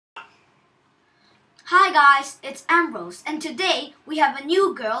Hi guys, it's Ambrose, and today we have a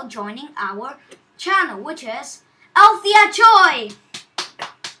new girl joining our channel, which is Althea Joy.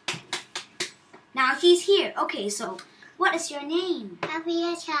 Now she's here. Okay, so what is your name?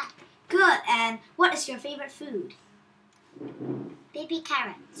 Althea Joy. Good, and what is your favorite food? Baby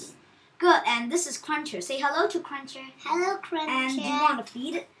carrots. Good, and this is Cruncher. Say hello to Cruncher. Hello, Cruncher. And do you want to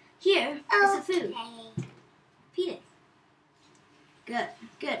feed it? Here is the food. Feed it. Good,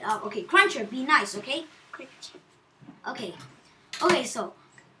 good. Okay, Cruncher, be nice, okay? Cruncher. Okay, so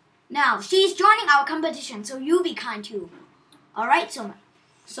now she's joining our competition, so you be kind too. Alright,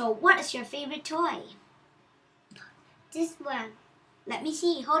 so what is your favorite toy? This one. Let me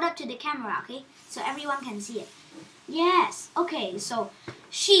see. Hold up to the camera, okay? So everyone can see it. Yes, okay, so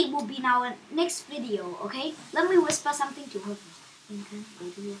she will be in our next video, okay? Let me whisper something to her.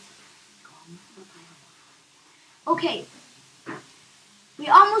 Okay,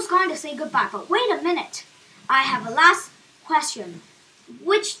 we're almost going to say goodbye, but wait a minute. I have a last question.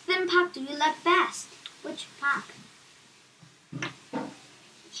 Which theme park do you like best? Which park?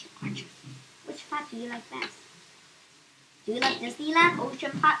 Which park do you like best? Do you like Disneyland,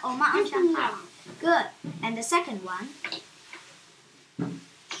 Ocean Park, or Mountain Park? Good. And the second one?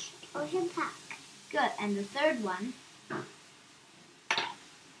 Ocean Park. Good. And the third one?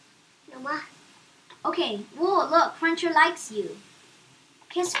 What? Okay. Whoa, look, Cruncher likes you.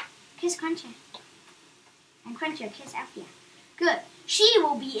 Kiss Cruncher. And Cruncher, kiss Althea. Good. She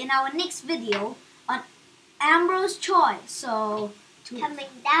will be in our next video on Ambrose Joy. So, Coming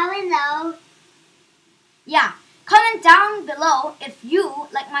down below. Yeah. Comment down below if you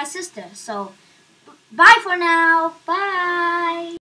like my sister. So, bye for now. Bye.